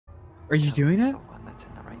Are you doing it? The one that's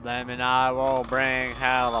in the right Them and I will bring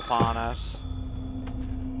hell upon us.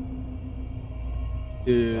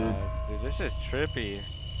 Dude. Dude, this is trippy.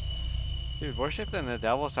 Dude, worshiping the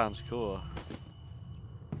devil sounds cool.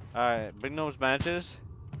 Alright, bring those benches.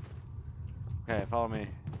 Okay, follow me.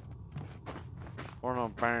 We're gonna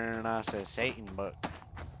burn us as Satan, but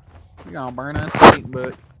You're gonna burn us, Satan,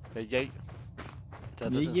 but yay.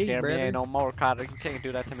 That Yay, doesn't yay, scare me brother. no more, Carter. You can't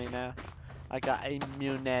do that to me now. I got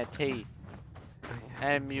immunity.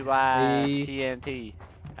 M-U-I-T-N-T.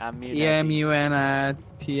 Immunity.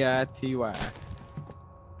 EMUNITITY.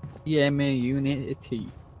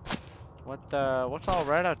 EMUNITY. What's all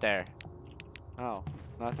red out there? Oh,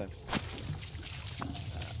 nothing.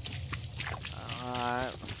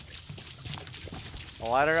 Alright.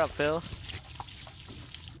 Light her up, Phil.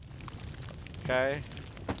 Okay.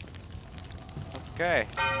 Okay.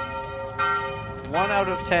 1 out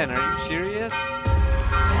of 10. Are you serious?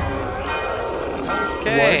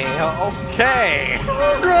 Okay. Okay.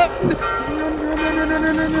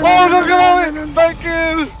 Oh, no, get out! Back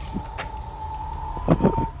in!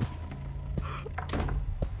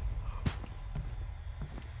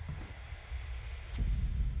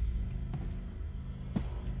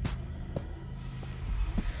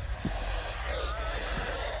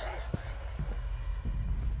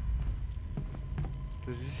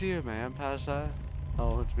 Did you see a man pass that?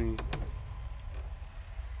 Oh, it's me.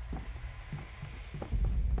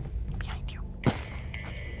 behind you.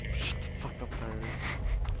 Shut the fuck up, Larry.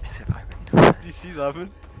 As if I would know that. Did you see Levin?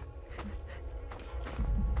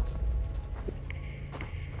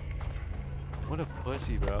 What a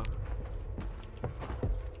pussy, bro.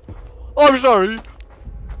 Oh, I'm sorry.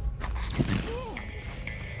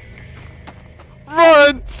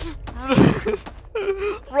 Run!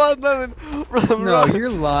 Run, Levin! Run, No, run! you're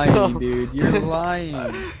lying, No. dude. You're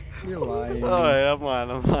lying. You're lying. Alright, I'm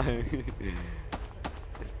lying.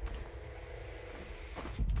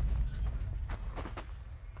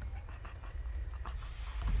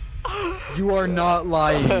 You are not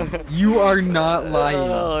lying. You are not lying.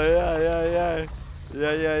 Oh, yeah.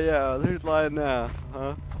 Yeah. Who's lying now,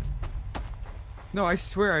 huh? No, I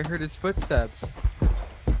swear I heard his footsteps.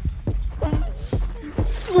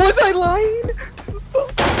 Was I lying?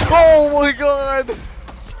 Oh my god!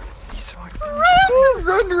 He's throwing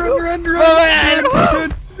Run!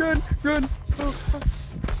 Run! Oh.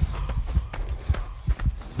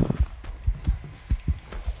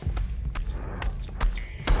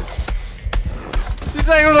 He's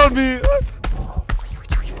hanging on me!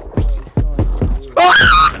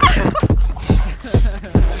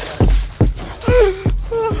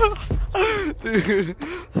 Dude.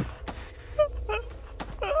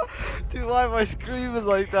 Dude, why am I screaming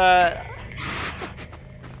like that?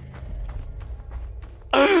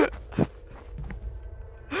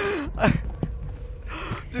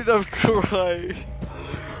 Dude, I'm crying.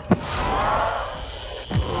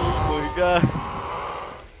 Oh my god.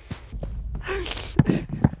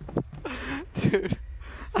 Dude.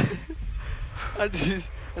 I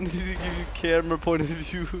need to give you camera point of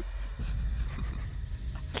view.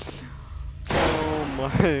 Oh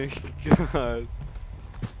my god.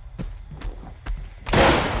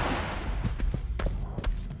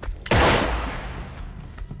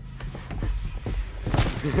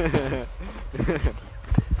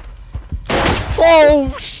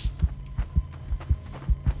 Oh!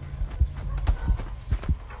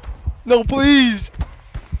 No, please!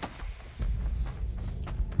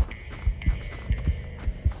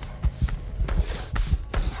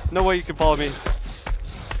 No way you can follow me.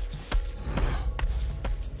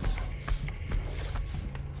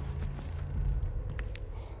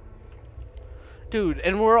 Dude,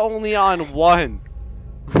 and we're only on 1.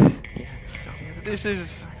 This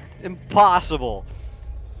is impossible.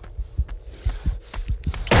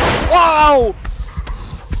 Wow!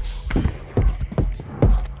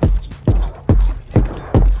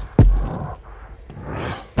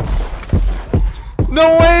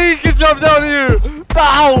 No way you can jump down here!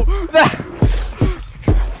 No! No!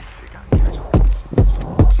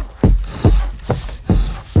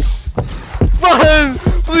 Run!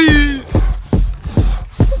 Please!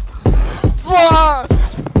 Run!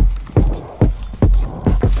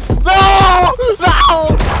 No! No!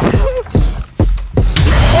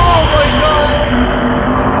 Oh my god!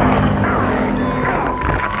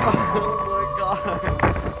 Oh my god!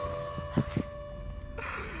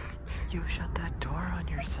 You shut that door on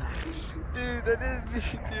yourself. Dude, I didn't mean to.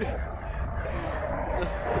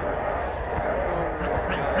 Oh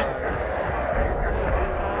my god.